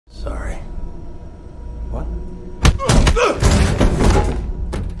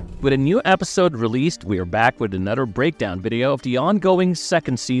With a new episode released, we are back with another breakdown video of the ongoing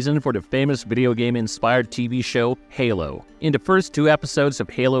second season for the famous video game-inspired TV show Halo. In the first 2 episodes of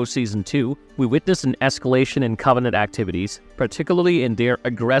Halo Season 2, we witness an escalation in Covenant activities, particularly in their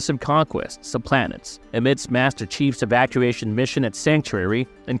aggressive conquests of planets. Amidst Master Chief's evacuation mission at Sanctuary,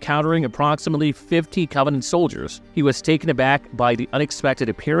 encountering approximately 50 Covenant soldiers, he was taken aback by the unexpected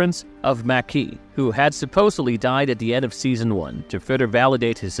appearance of Maquis, who had supposedly died at the end of Season 1. To further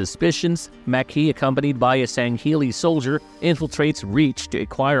validate his suspicions, Maquis, accompanied by a Sangheili soldier, infiltrates Reach to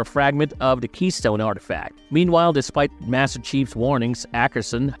acquire a fragment of the Keystone artifact. Meanwhile, despite Master Chief's warnings,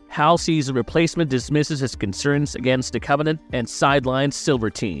 Ackerson, Halsey's replacement, dismisses his concerns against the Covenant and sidelines Silver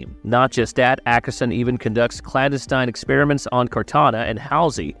Team. Not just that, Ackerson even conducts clandestine experiments on Cortana and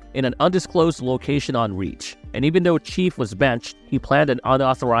Halsey in an undisclosed location on Reach. And even though Chief was benched, he planned an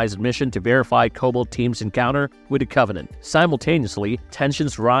unauthorized mission to verify Cobalt Team's encounter with the Covenant. Simultaneously,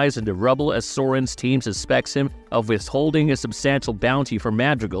 tensions rise in the rubble as Soren's team suspects him of withholding a substantial bounty for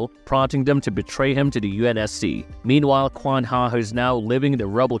Madrigal, prompting them to betray him to the UNSC. Meanwhile, Quan Ha, who is now living in the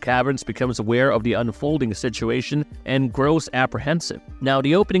rubble caverns, becomes aware of the unfolding situation and grows apprehensive. Now,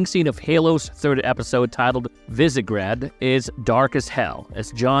 the opening scene of Halo's 3rd episode, titled Visegrad, is dark as hell,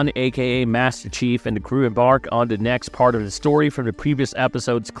 as John, aka Master Chief, and the crew embark on the next part of the story from the previous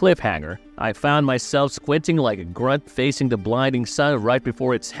episode's cliffhanger. I found myself squinting like a grunt facing the blinding sun right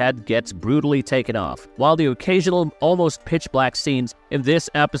before its head gets brutally taken off. While the occasional, almost pitch-black scenes in this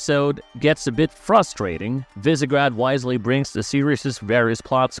episode gets a bit frustrating, Visegrad wisely brings the series' various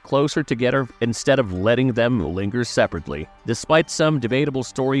plots closer together instead of letting them linger separately. Despite some debatable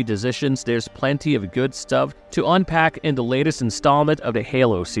story decisions, there's plenty of good stuff to unpack in the latest installment of the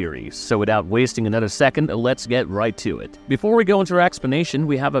Halo series. So without wasting another second, let's get right to it. Before we go into our explanation,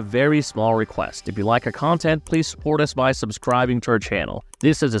 we have a very small request. If you like our content, please support us by subscribing to our channel.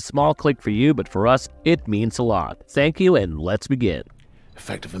 This is a small click for you, but for us, it means a lot. Thank you, and let's begin.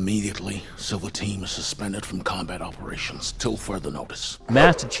 Effective immediately, Silver Team is suspended from combat operations till further notice.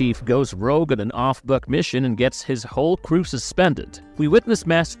 Master Chief goes rogue on an off-book mission and gets his whole crew suspended. We witness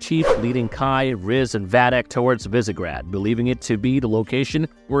Master Chief leading Kai, Riz, and Vadak towards Visegrad, believing it to be the location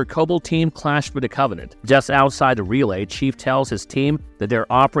where Cobalt Team clashed with the Covenant. Just outside the relay, Chief tells his team that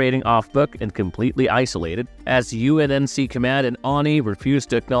they're operating off-book and completely isolated, as UNNC Command and Ani refuse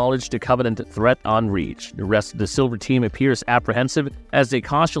to acknowledge the Covenant threat on Reach. The rest of the Silver Team appears apprehensive as they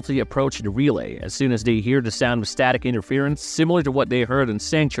cautiously approach the relay. As soon as they hear the sound of static interference, similar to what they heard in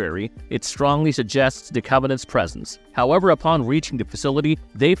Sanctuary, it strongly suggests the Covenant's presence. However, upon reaching the facility,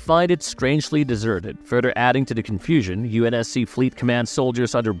 they find it strangely deserted. Further adding to the confusion, UNSC Fleet Command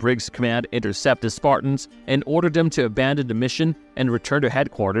soldiers under Briggs' command intercept the Spartans and order them to abandon the mission and return to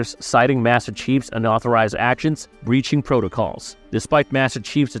headquarters, citing Master Chief's unauthorized actions, breaching protocols. Despite Master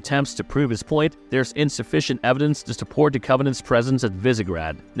Chief's attempts to prove his point, there's insufficient evidence to support the Covenant's presence at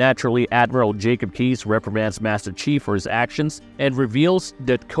Visegrad. Naturally, Admiral Jacob Keyes reprimands Master Chief for his actions and reveals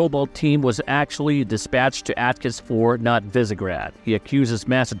that Cobalt Team was actually dispatched to Atkiss 4, not Visegrad. He accuses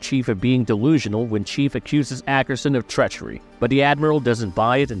Master Chief of being delusional when Chief accuses Ackerson of treachery. But the Admiral doesn't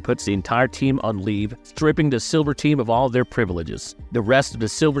buy it and puts the entire team on leave, stripping the Silver Team of all their privileges. The rest of the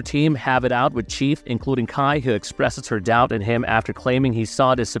Silver Team have it out with Chief, including Kai, who expresses her doubt in him after claiming he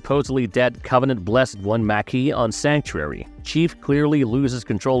saw the supposedly dead Covenant-blessed one Maquis on Sanctuary. Chief clearly loses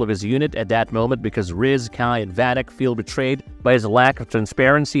control of his unit at that moment because Riz, Kai, and Vadak feel betrayed by his lack of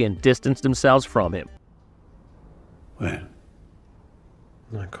transparency and distance themselves from him. Where?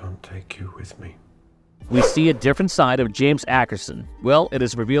 I can't take you with me. We see a different side of James Ackerson. Well, it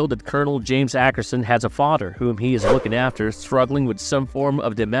is revealed that Colonel James Ackerson has a father whom he is looking after, struggling with some form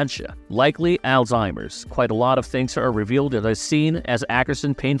of dementia, likely Alzheimer's. Quite a lot of things are revealed in a scene as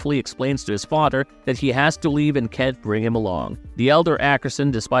Ackerson painfully explains to his father that he has to leave and can't bring him along. The elder Ackerson,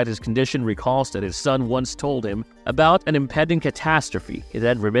 despite his condition, recalls that his son once told him about an impending catastrophe. He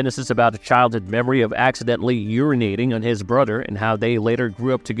then reminisces about a childhood memory of accidentally urinating on his brother and how they later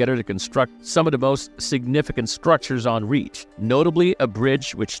grew up together to construct some of the most significant structures on Reach, notably a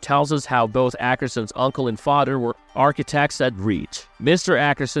bridge, which tells us how both Ackerson's uncle and father were architects at Reach. Mr.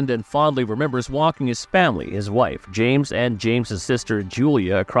 Ackerson then fondly remembers walking his family, his wife, James, and James's sister,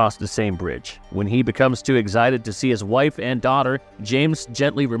 Julia, across the same bridge. When he becomes too excited to see his wife and daughter, James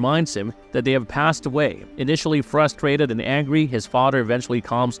gently reminds him that they have passed away. Initially frustrated and angry, his father eventually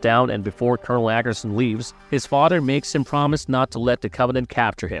calms down, and before Colonel Ackerson leaves, his father makes him promise not to let the Covenant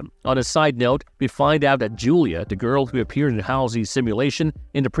capture him. On a side note, we find out that Julia, the girl who appeared in Halsey's simulation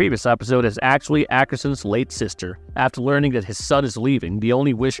in the previous episode, is actually Ackerson's late sister. After learning that his son is leaving leaving, the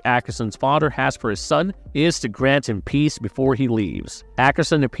only wish Ackerson's father has for his son is to grant him peace before he leaves.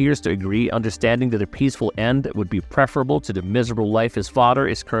 Ackerson appears to agree, understanding that a peaceful end would be preferable to the miserable life his father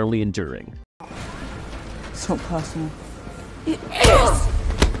is currently enduring. It's not personal. It is!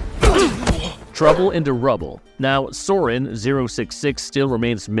 Trouble in the rubble. Now, Soren 066 still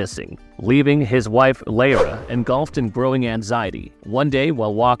remains missing, leaving his wife Lara engulfed in growing anxiety. One day,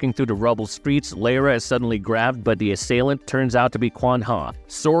 while walking through the rubble streets, Lara is suddenly grabbed, but the assailant turns out to be Kwan Ha,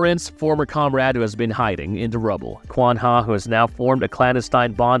 Soren's former comrade who has been hiding in the rubble. Kwan Ha, who has now formed a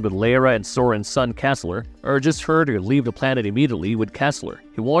clandestine bond with Lara and Soren's son Kessler, urges her to leave the planet immediately with Kessler.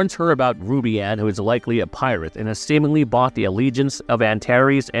 He warns her about Ruby Ann, who is likely a pirate and has seemingly bought the allegiance of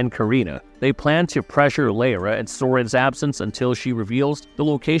Antares and Karina. They plan to pressure Lara in Soren's absence until she reveals the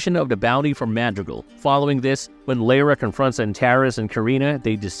location of the bounty from Madrigal. Following this, when Lara confronts Antares and Karina,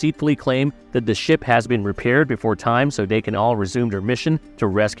 they deceitfully claim that the ship has been repaired before time so they can all resume their mission to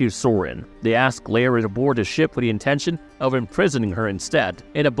rescue Soren. They ask Lara to board the ship with the intention of imprisoning her instead.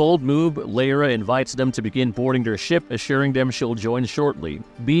 In a bold move, Lara invites them to begin boarding their ship, assuring them she'll join shortly.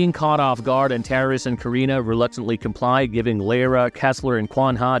 Being caught off guard, Antares and Karina reluctantly comply, giving Lara, Kessler, and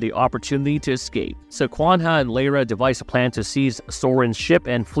Kwan Ha the opportunity to escape. So Kwan Ha and Lara devise a plan to seize Soren's ship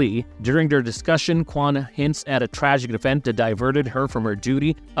and flee. During their discussion, Kwan hints at a tragic event that diverted her from her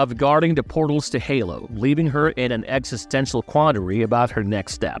duty of guarding the portals to Halo, leaving her in an existential quandary about her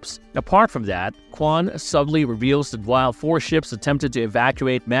next steps. Apart from that, Kwan subtly reveals that while 4 ships attempted to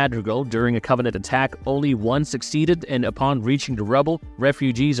evacuate Madrigal during a Covenant attack, only 1 succeeded, and upon reaching the rubble,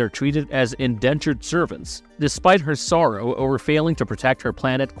 refugees are treated as indentured servants. Despite her sorrow over failing to protect her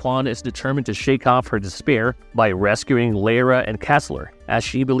planet, Kwan is determined to shake off her despair by rescuing Lara and Kessler, as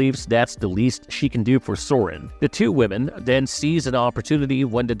she believes that's the least she can do for Soren. The 2 women then seize an opportunity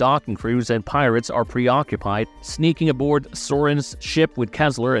when the docking crews and pirates are preoccupied, sneaking aboard Soren's ship with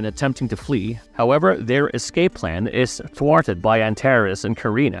Kessler and attempting to flee. However, their escape plan is thwarted by Antares and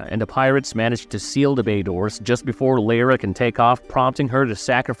Karina, and the pirates manage to seal the bay doors just before Lara can take off, prompting her to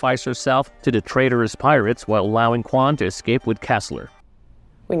sacrifice herself to the traitorous pirates while allowing Kwan to escape with Kessler.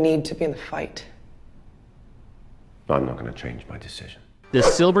 We need to be in the fight. I'm not going to change my decision. The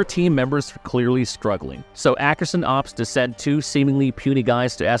Silver Team members are clearly struggling, so Ackerson opts to send 2 seemingly puny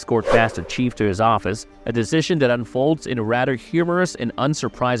guys to escort Master Chief to his office, a decision that unfolds in a rather humorous and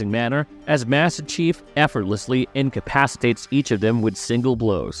unsurprising manner as Master Chief effortlessly incapacitates each of them with single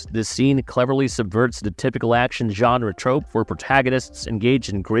blows. This scene cleverly subverts the typical action genre trope for protagonists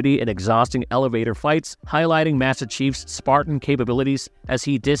engaged in gritty and exhausting elevator fights, highlighting Master Chief's Spartan capabilities as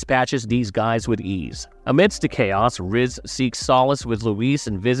he dispatches these guys with ease. Amidst the chaos, Riz seeks solace with Luis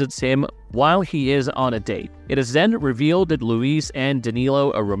and visits him while he is on a date. It is then revealed that Luis and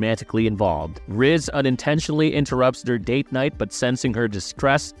Danilo are romantically involved. Riz unintentionally interrupts their date night, but sensing her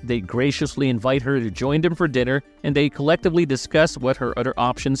distress, they graciously invite her to join them for dinner, and they collectively discuss what her other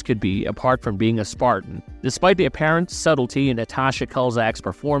options could be apart from being a Spartan. Despite the apparent subtlety in Natasha Kulzak's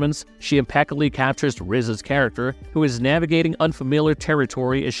performance, she impeccably captures Riz's character, who is navigating unfamiliar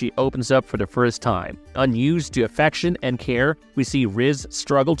territory as she opens up for the first time. Unused to affection and care, we see Riz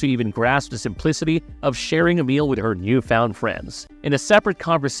struggle to even grasp the simplicity of sharing a meal with her newfound friends. In a separate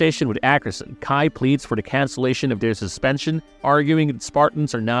conversation with Ackerson, Kai pleads for the cancellation of their suspension, arguing that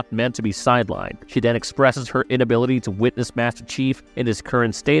Spartans are not meant to be sidelined. She then expresses her inability to witness Master Chief in his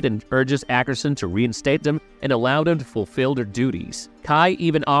current state and urges Ackerson to reinstate them and allow them to fulfill their duties. Kai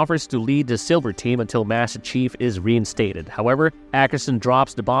even offers to lead the Silver Team until Master Chief is reinstated. However, Ackerson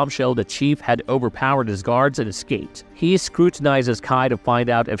drops the bombshell that Chief had overpowered his guards and escaped. He scrutinizes Kai to find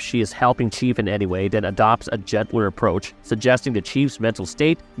out if she is helping Chief in any way, then adopts a gentler approach, suggesting that Chief's mental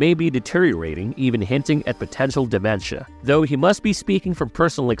state may be deteriorating, even hinting at potential dementia. Though he must be speaking from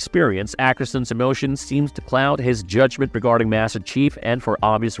personal experience, Ackerson's emotion seems to cloud his judgment regarding Master Chief, and for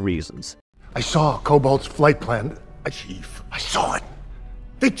obvious reasons. I saw Cobalt's flight plan. Chief, I saw it.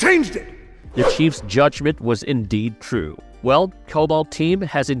 They changed it! The Chief's judgment was indeed true. Well, Cobalt Team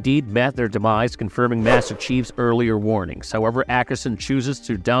has indeed met their demise, confirming Master Chief's earlier warnings. However, Ackerson chooses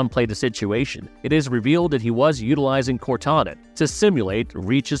to downplay the situation. It is revealed that he was utilizing Cortana to simulate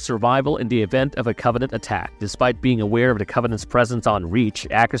Reach's survival in the event of a Covenant attack. Despite being aware of the Covenant's presence on Reach,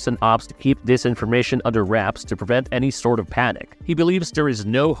 Ackerson opts to keep this information under wraps to prevent any sort of panic. He believes there is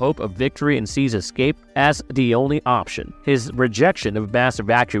no hope of victory and sees escape as the only option. His rejection of mass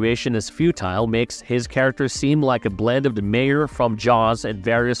evacuation as futile makes his character seem like a blend of the Mayor from Jaws and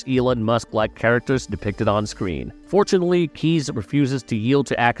various Elon Musk-like characters depicted on screen. Fortunately, Keyes refuses to yield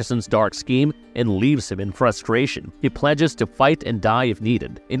to Ackerson's dark scheme and leaves him in frustration. He pledges to fight and die if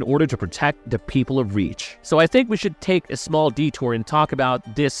needed, in order to protect the people of Reach. So I think we should take a small detour and talk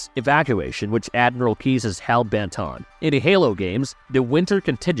about this evacuation which Admiral Keyes is hell-bent on. In the Halo games, the winter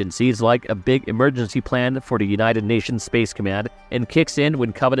contingency is like a big emergency plan for the United Nations Space Command and kicks in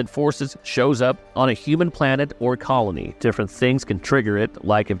when Covenant forces shows up on a human planet or colony. Different things can trigger it,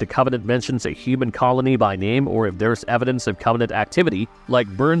 like if the Covenant mentions a human colony by name or if there's evidence of Covenant activity, like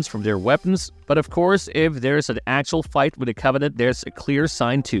burns from their weapons. But of course, if there's an actual fight with the Covenant, there's a clear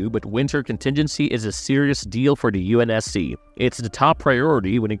sign too, but winter contingency is a serious deal for the UNSC. It's the top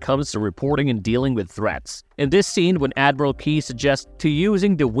priority when it comes to reporting and dealing with threats. In this scene, when Admiral Keyes suggests to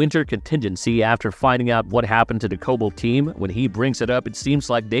using the winter contingency after finding out what happened to the Cobalt team, when he brings it up, it seems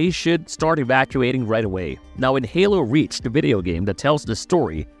like they should start evacuating right away. Now in Halo Reach, the video game that tells the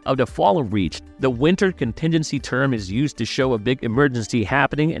story of the fall of Reach, the winter contingency term is used to show a big emergency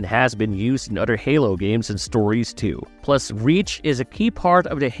happening and has been used in other Halo games and stories too. Plus, Reach is a key part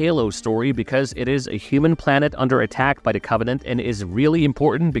of the Halo story because it is a human planet under attack by the Covenant and is really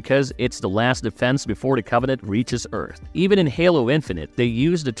important because it's the last defense before the Covenant reaches Earth. Even in Halo Infinite, they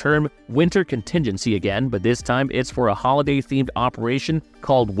use the term winter contingency again, but this time it's for a holiday-themed operation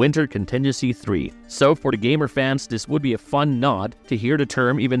called Winter Contingency 3. So for the gamer fans, this would be a fun nod to hear the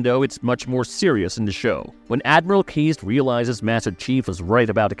term even though it's much more serious in the show. When Admiral Keyes realizes Master Chief was right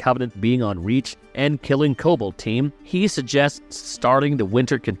about the Covenant being on Reach and killing Cobalt team, he suggests starting the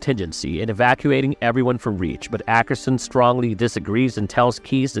winter contingency and evacuating everyone from Reach, but Ackerson strongly disagrees and tells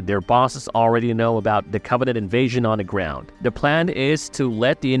Keyes that their bosses already know about the Covenant invasion on the ground. The plan is to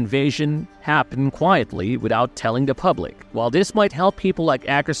let the invasion happen quietly without telling the public. While this might help people like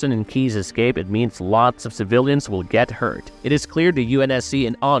Ackerson and Keyes escape, it means lots of civilians will get hurt. It is clear the UNSC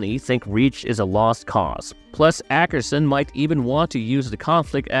and Ani think Reach is a lost cause. Plus, Ackerson might even want to use the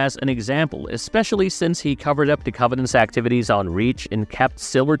conflict as an example, especially since he covered up the Covenant's activities on Reach and kept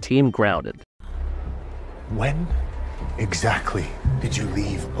Silver Team grounded. When exactly did you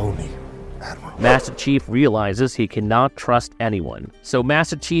leave Oni, Admiral? Master Chief realizes he cannot trust anyone. So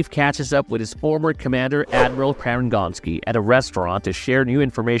Master Chief catches up with his former commander, Admiral Parangonsky, at a restaurant to share new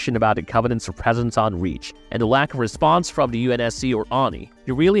information about the Covenant's presence on Reach and the lack of response from the UNSC or Ani.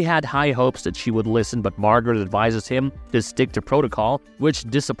 He really had high hopes that she would listen, but Margaret advises him to stick to protocol, which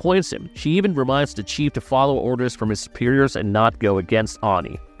disappoints him. She even reminds the Chief to follow orders from his superiors and not go against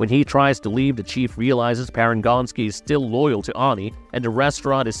Ani. When he tries to leave, the Chief realizes Parangonsky is still loyal to Ani, and the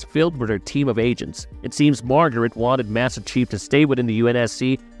restaurant is filled with her team of agents. It seems Margaret wanted Master Chief to stay within the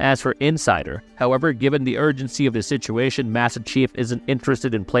UNSC as her insider. However, given the urgency of the situation, Master Chief isn't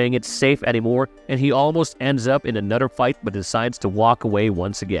interested in playing it safe anymore, and he almost ends up in another fight but decides to walk away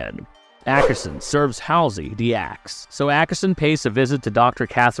once again. Ackerson serves Halsey the axe. So Ackerson pays a visit to Dr.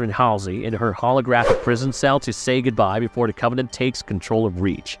 Catherine Halsey in her holographic prison cell to say goodbye before the Covenant takes control of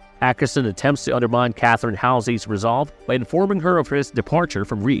Reach. Ackerson attempts to undermine Catherine Halsey's resolve by informing her of his departure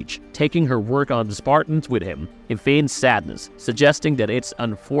from Reach, taking her work on the Spartans with him. He feigns sadness, suggesting that it's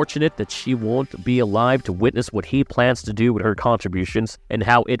unfortunate that she won't be alive to witness what he plans to do with her contributions and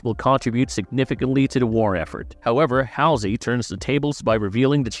how it will contribute significantly to the war effort. However, Halsey turns the tables by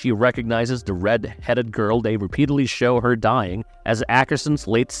revealing that she recognizes the red-headed girl they repeatedly show her dying as Ackerson's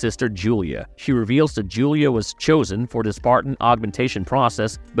late sister Julia. She reveals that Julia was chosen for the Spartan augmentation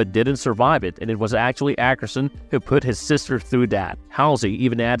process but didn't survive it, and it was actually Ackerson who put his sister through that. Halsey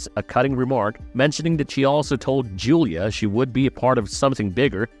even adds a cutting remark, mentioning that she also told Julia she would be a part of something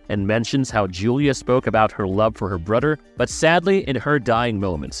bigger, and mentions how Julia spoke about her love for her brother, but sadly, in her dying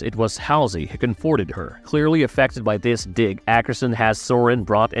moments, it was Halsey who comforted her. Clearly affected by this dig, Ackerson has Soren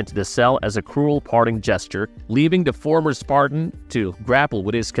brought into the cell as a cruel parting gesture, leaving the former Spartan to grapple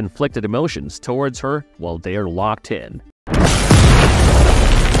with his conflicted emotions towards her while they are locked in.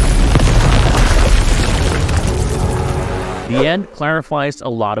 The end clarifies a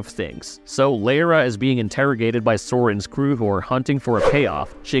lot of things. So Lyra is being interrogated by Soren's crew who are hunting for a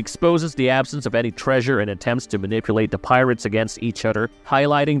payoff. She exposes the absence of any treasure and attempts to manipulate the pirates against each other,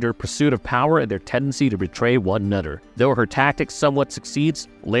 highlighting their pursuit of power and their tendency to betray one another. Though her tactic somewhat succeeds,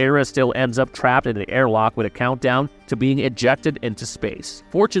 Lyra still ends up trapped in an airlock with a countdown to being ejected into space.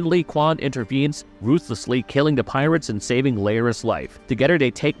 Fortunately, Quan intervenes, ruthlessly killing the pirates and saving Lyra's life. Together,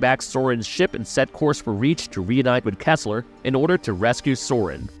 they take back Soren's ship and set course for Reach to reunite with Kessler in order to rescue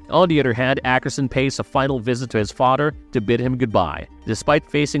Soren. On the other hand, Ackerson pays a final visit to his father to bid him goodbye. Despite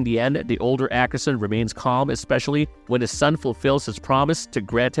facing the end, the older Ackerson remains calm, especially when his son fulfills his promise to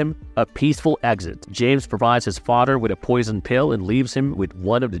grant him a peaceful exit. James provides his father with a poison pill and leaves him with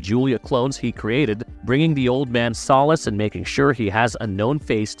one of the Julia clones he created, bringing the old man solace and making sure he has a known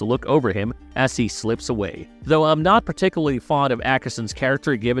face to look over him as he slips away. Though I'm not particularly fond of Ackerson's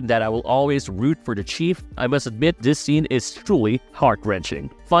character, given that I will always root for the Chief, I must admit this scene is truly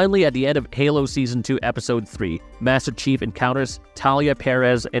heart-wrenching. Finally, at the end of Halo Season 2 Episode 3, Master Chief encounters Talia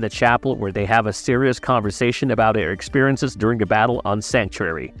Perez in a chapel where they have a serious conversation about their experiences during the battle on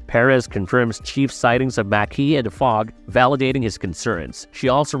Sanctuary. Perez confirms Chief's sightings of Maquis and the Fog, validating his concerns. She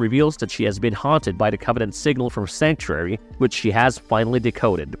also reveals that she has been haunted by the Covenant signal from Sanctuary, which she has finally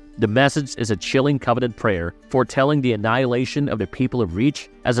decoded. The message is a chilling Covenant prayer, foretelling the annihilation of the people of Reach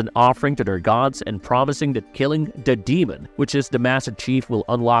as an offering to their gods and promising that killing the demon, which is the Master Chief, will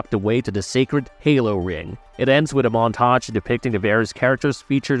unlock the way to the sacred Halo Ring. It ends with a montage depicting the various characters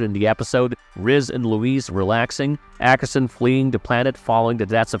featured in the episode: Riz and Louise relaxing, Ackerson fleeing the planet following the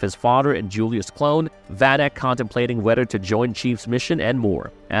deaths of his father and Julia's clone, Vanek contemplating whether to join Chief's mission, and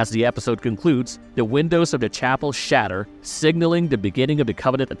more. As the episode concludes, the windows of the chapel shatter, signaling the beginning of the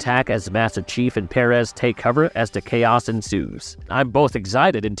Covenant attack as Master Chief and Perez take cover as the chaos ensues. I'm both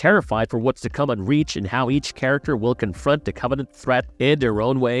excited and terrified for what's to come on Reach and how each character will confront the Covenant threat in their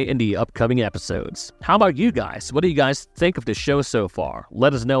own way in the upcoming episodes. How about you guys? What do you guys think of the show so far?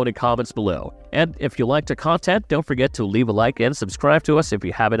 Let us know in the comments below. And if you liked our content, don't forget to leave a like and subscribe to us if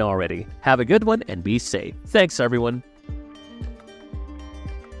you haven't already. Have a good one and be safe. Thanks everyone.